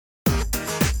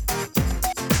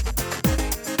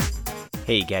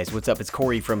Hey guys, what's up? It's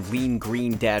Corey from Lean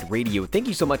Green Dad Radio. Thank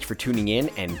you so much for tuning in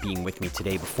and being with me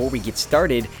today. Before we get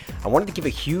started, I wanted to give a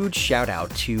huge shout out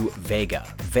to Vega.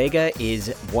 Vega is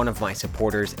one of my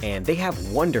supporters and they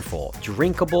have wonderful,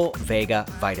 drinkable Vega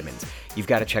vitamins. You've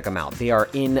got to check them out. They are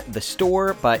in the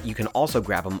store, but you can also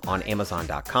grab them on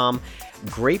Amazon.com.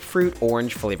 Grapefruit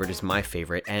orange flavored is my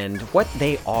favorite, and what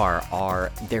they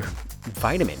are they're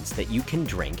vitamins that you can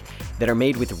drink that are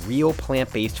made with real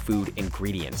plant-based food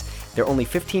ingredients. They're only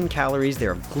 15 calories,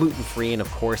 they're gluten-free, and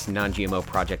of course non-GMO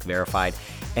project verified,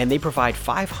 and they provide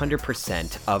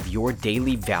 500% of your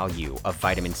daily value of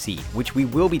vitamin C, which we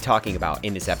will be talking about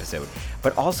in this episode,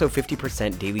 but also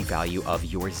 50% daily value of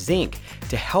your zinc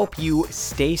to help you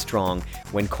stay strong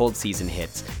when cold season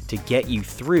hits, to get you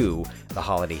through the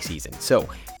holiday season. So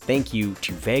thank you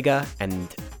to Vega,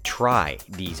 and try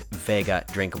these Vega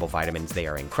drinkable vitamins. They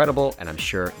are incredible, and I'm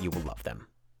sure you will love them.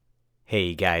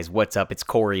 Hey guys, what's up? It's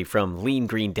Corey from Lean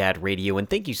Green Dad Radio, and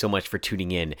thank you so much for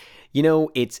tuning in. You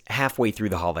know, it's halfway through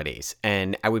the holidays,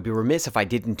 and I would be remiss if I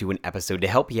didn't do an episode to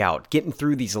help you out getting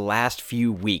through these last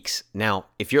few weeks. Now,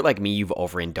 if you're like me, you've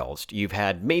overindulged. You've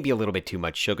had maybe a little bit too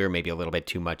much sugar, maybe a little bit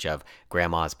too much of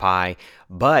grandma's pie,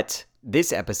 but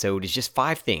this episode is just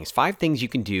five things you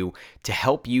can do to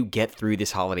help you get through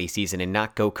this holiday season and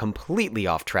not go completely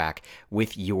off track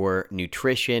with your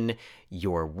nutrition,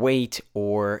 your weight,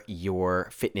 or your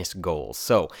fitness goals.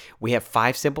 So we have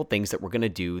 5 simple things that we're going to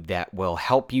do that will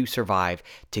help you survive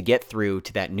to get through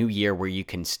to that new year where you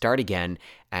can start again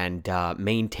and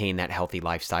maintain that healthy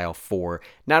lifestyle for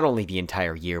not only the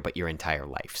entire year, but your entire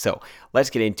life. So let's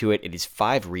get into it. It is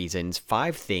 5 reasons,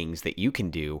 5 things that you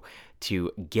can do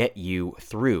to get you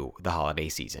through the holiday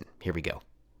season. Here we go.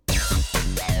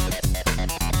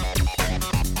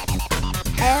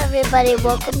 Hey everybody,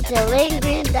 welcome to Lean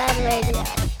Green Dad Radio.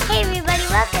 Hey everybody,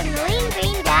 welcome to Lean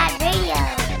Green Dad Radio.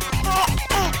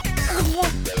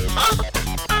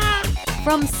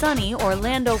 From sunny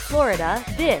Orlando, Florida,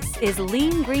 this is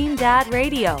Lean Green Dad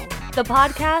Radio, the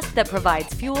podcast that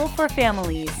provides fuel for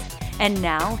families. And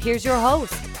now, here's your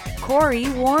host, Corey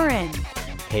Warren.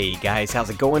 Hey guys, how's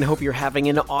it going? Hope you're having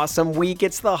an awesome week.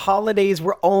 It's the holidays.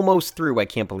 We're almost through. I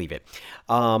can't believe it.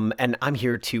 And I'm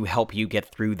here to help you get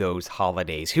through those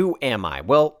holidays. Who am I?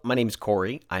 Well, my name's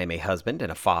Corey. I am a husband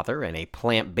and a father and a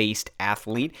plant-based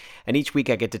athlete. And each week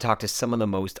I get to talk to some of the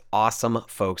most awesome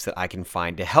folks that I can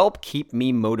find to help keep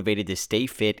me motivated to stay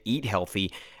fit, eat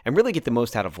healthy, and really get the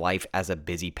most out of life as a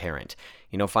busy parent.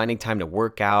 You know, finding time to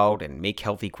work out and make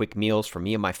healthy, quick meals for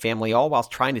me and my family, all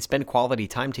whilst trying to spend quality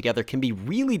time together, can be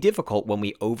really difficult when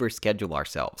we overschedule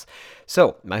ourselves.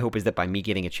 So my hope is that by me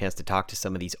getting a chance to talk to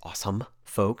some of these awesome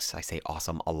folks, I say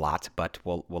awesome a lot, but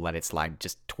we'll let it slide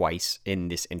just twice in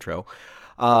this intro,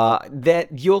 that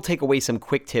you'll take away some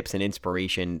quick tips and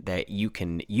inspiration that you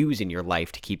can use in your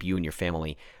life to keep you and your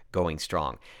family going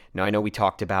strong. Now, I know we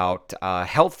talked about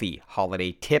healthy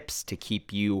holiday tips to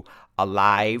keep you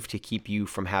alive, to keep you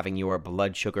from having your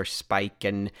blood sugar spike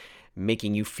and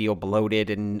making you feel bloated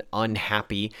and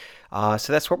unhappy. So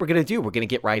that's what we're going to do. We're going to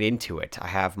get right into it. I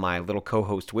have my little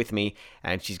co-host with me,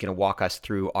 and she's going to walk us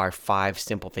through our 5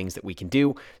 simple things that we can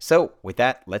do. So with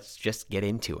that, let's just get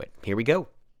into it. Here we go.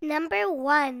 Number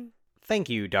 1. Thank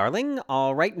you, darling.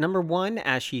 All right, number 1,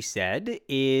 as she said,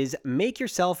 is make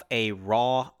yourself a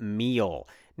raw meal.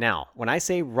 Now, when I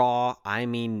say raw, I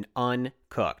mean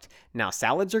uncooked. Now,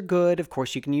 salads are good. Of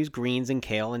course, you can use greens and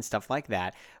kale and stuff like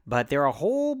that. But there are a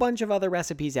whole bunch of other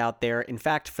recipes out there. In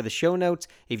fact, for the show notes,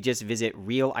 if you just visit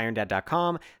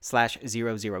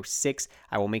realironDad.com/006,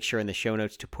 I will make sure in the show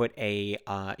notes to put a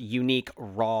unique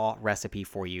raw recipe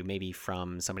for you, maybe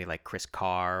from somebody like Chris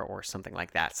Carr or something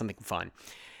like that, something fun.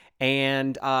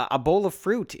 And a bowl of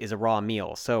fruit is a raw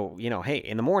meal. So, you know, hey,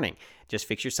 in the morning, just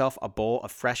fix yourself a bowl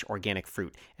of fresh organic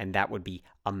fruit, and that would be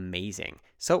amazing.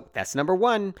 So that's number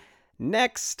 1.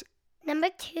 Next. Number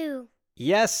 2.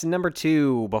 Yes, number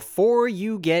 2, before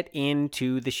you get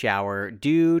into the shower,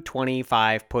 do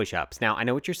 25 push-ups. Now, I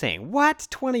know what you're saying. What?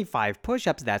 25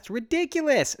 push-ups? That's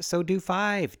ridiculous. So do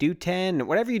 5, do 10,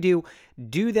 whatever you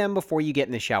do them before you get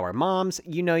in the shower. Moms,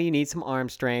 you know you need some arm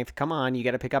strength. Come on, you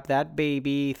got to pick up that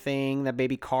baby thing, that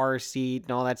baby car seat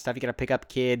and all that stuff. You got to pick up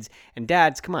kids. And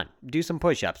dads, come on, do some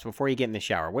push-ups before you get in the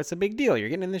shower. What's the big deal? You're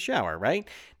getting in the shower, right?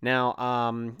 Now,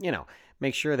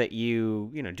 make sure that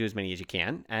you do as many as you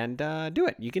can and do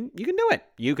it. You can do it.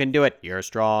 You can do it. You're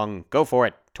strong. Go for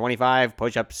it. 25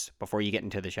 push-ups before you get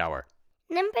into the shower.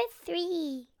 Number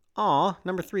 3. Aw,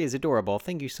 number 3 is adorable.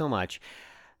 Thank you so much.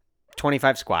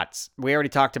 25 squats. We already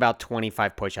talked about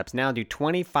 25 push-ups. Now do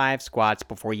 25 squats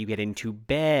before you get into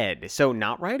bed. So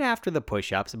not right after the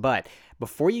push-ups, but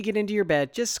before you get into your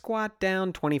bed, just squat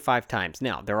down 25 times.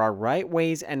 Now, there are right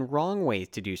ways and wrong ways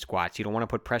to do squats. You don't want to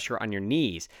put pressure on your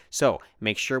knees. So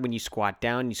make sure when you squat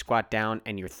down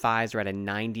and your thighs are at a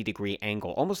 90-degree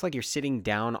angle, almost like you're sitting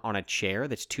down on a chair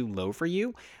that's too low for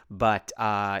you, but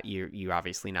you're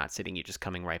obviously not sitting. You're just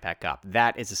coming right back up.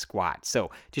 That is a squat. So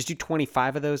just do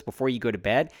 25 of those before you go to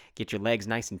bed. Get your legs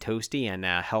nice and toasty and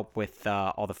help with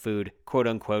all the food, quote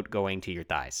unquote, going to your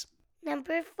thighs.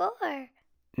 Number 4.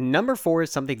 Number 4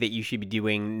 is something that you should be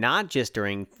doing not just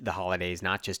during the holidays,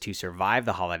 not just to survive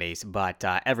the holidays, but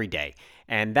every day.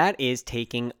 And that is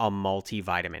taking a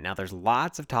multivitamin. Now, there's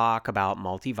lots of talk about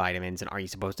multivitamins and are you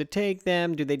supposed to take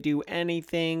them? Do they do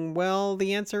anything? Well,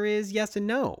 the answer is yes and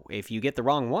no. If you get the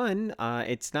wrong one,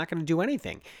 it's not going to do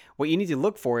anything. What you need to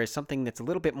look for is something that's a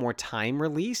little bit more time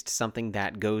released, something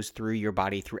that goes through your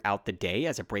body throughout the day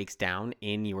as it breaks down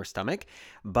in your stomach.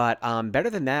 But better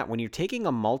than that, when you're taking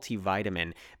a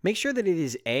multivitamin, make sure that it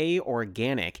is A,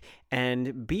 organic,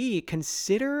 and B,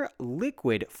 consider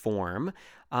liquid form.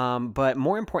 But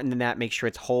more important than that, make sure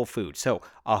it's whole food. So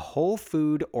a whole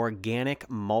food organic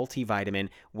multivitamin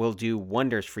will do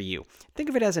wonders for you. Think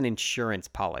of it as an insurance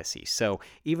policy. So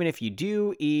even if you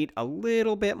do eat a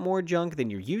little bit more junk than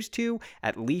you're used to,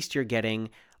 at least you're getting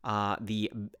the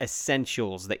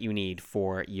essentials that you need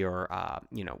for your,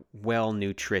 well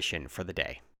nutrition for the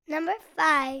day. Number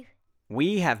 5.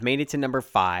 We have made it to number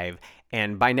 5,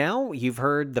 and by now you've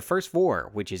heard the first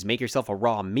 4, which is make yourself a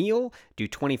raw meal, do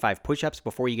 25 push-ups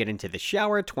before you get into the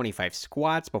shower, 25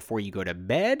 squats before you go to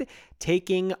bed,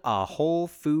 taking a whole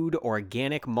food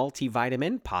organic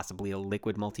multivitamin, possibly a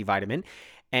liquid multivitamin,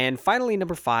 and finally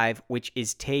number 5, which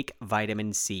is take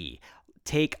vitamin C.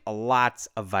 Take lots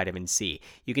of vitamin C.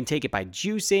 You can take it by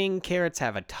juicing. Carrots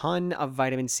have a ton of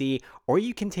vitamin C, or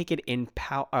you can take it in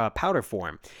powder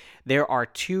form. There are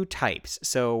 2 types.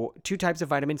 So 2 types of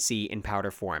vitamin C in powder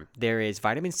form. There is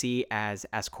vitamin C as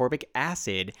ascorbic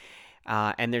acid,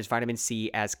 and there's vitamin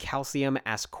C as calcium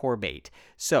ascorbate.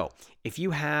 So if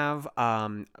you have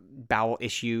bowel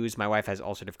issues, my wife has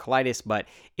ulcerative colitis, but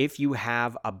if you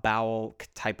have a bowel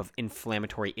type of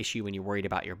inflammatory issue and you're worried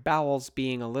about your bowels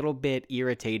being a little bit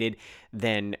irritated,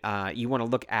 then you want to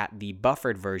look at the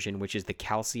buffered version, which is the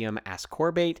calcium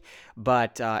ascorbate.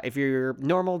 But if you're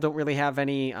normal, don't really have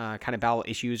any kind of bowel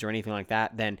issues or anything like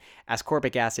that, then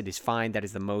ascorbic acid is fine. That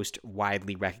is the most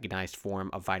widely recognized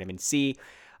form of vitamin C.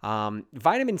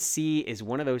 Vitamin C is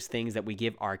one of those things that we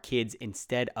give our kids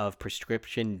instead of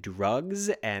prescription drugs,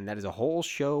 and that is a whole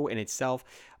show in itself.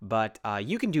 But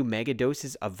you can do mega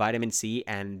doses of vitamin C,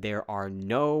 and there are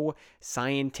no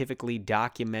scientifically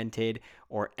documented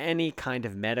or any kind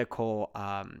of medical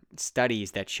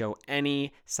studies that show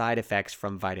any side effects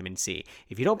from vitamin C.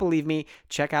 If you don't believe me,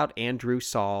 check out Andrew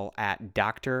Saul at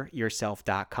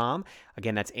dryourself.com.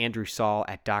 Again, that's Andrew Saul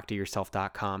at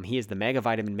dryourself.com. He is the Mega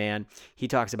Vitamin Man. He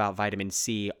talks about vitamin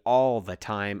C all the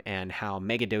time and how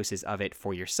mega doses of it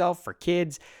for yourself, for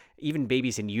kids, even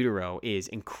babies in utero is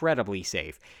incredibly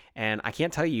safe. And I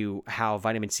can't tell you how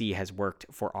vitamin C has worked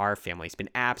for our family. It's been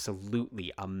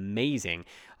absolutely amazing.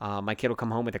 My kid will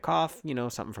come home with a cough,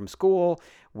 something from school.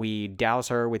 We douse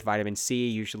her with vitamin C.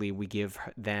 Usually we give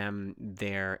them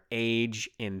their age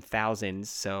in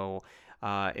thousands. So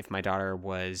if my daughter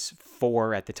was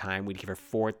 4 at the time, we'd give her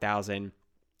 4,000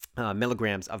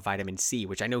 milligrams of vitamin C,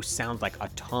 which I know sounds like a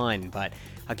ton, but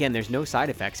again, there's no side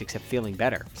effects except feeling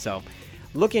better. So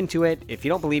look into it. If you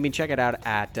don't believe me, check it out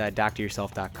at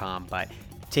dryourself.com. But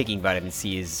taking vitamin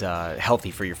C is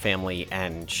healthy for your family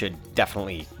and should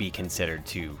definitely be considered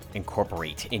to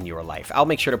incorporate in your life. I'll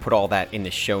make sure to put all that in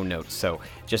the show notes. So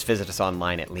just visit us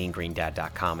online at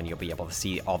leangreendad.com and you'll be able to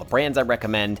see all the brands I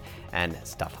recommend and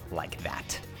stuff like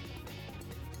that.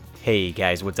 Hey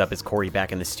guys, what's up? It's Corey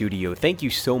back in the studio. Thank you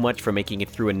so much for making it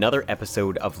through another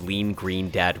episode of Lean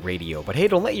Green Dad Radio. But hey,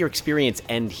 don't let your experience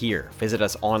end here. Visit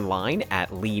us online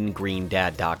at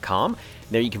leangreendad.com.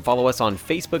 There you can follow us on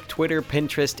Facebook, Twitter,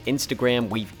 Pinterest, Instagram.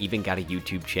 We've even got a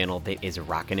YouTube channel that is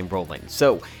rocking and rolling.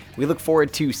 So we look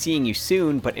forward to seeing you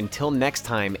soon. But until next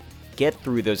time, get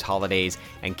through those holidays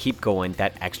and keep going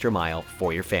that extra mile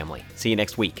for your family. See you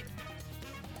next week.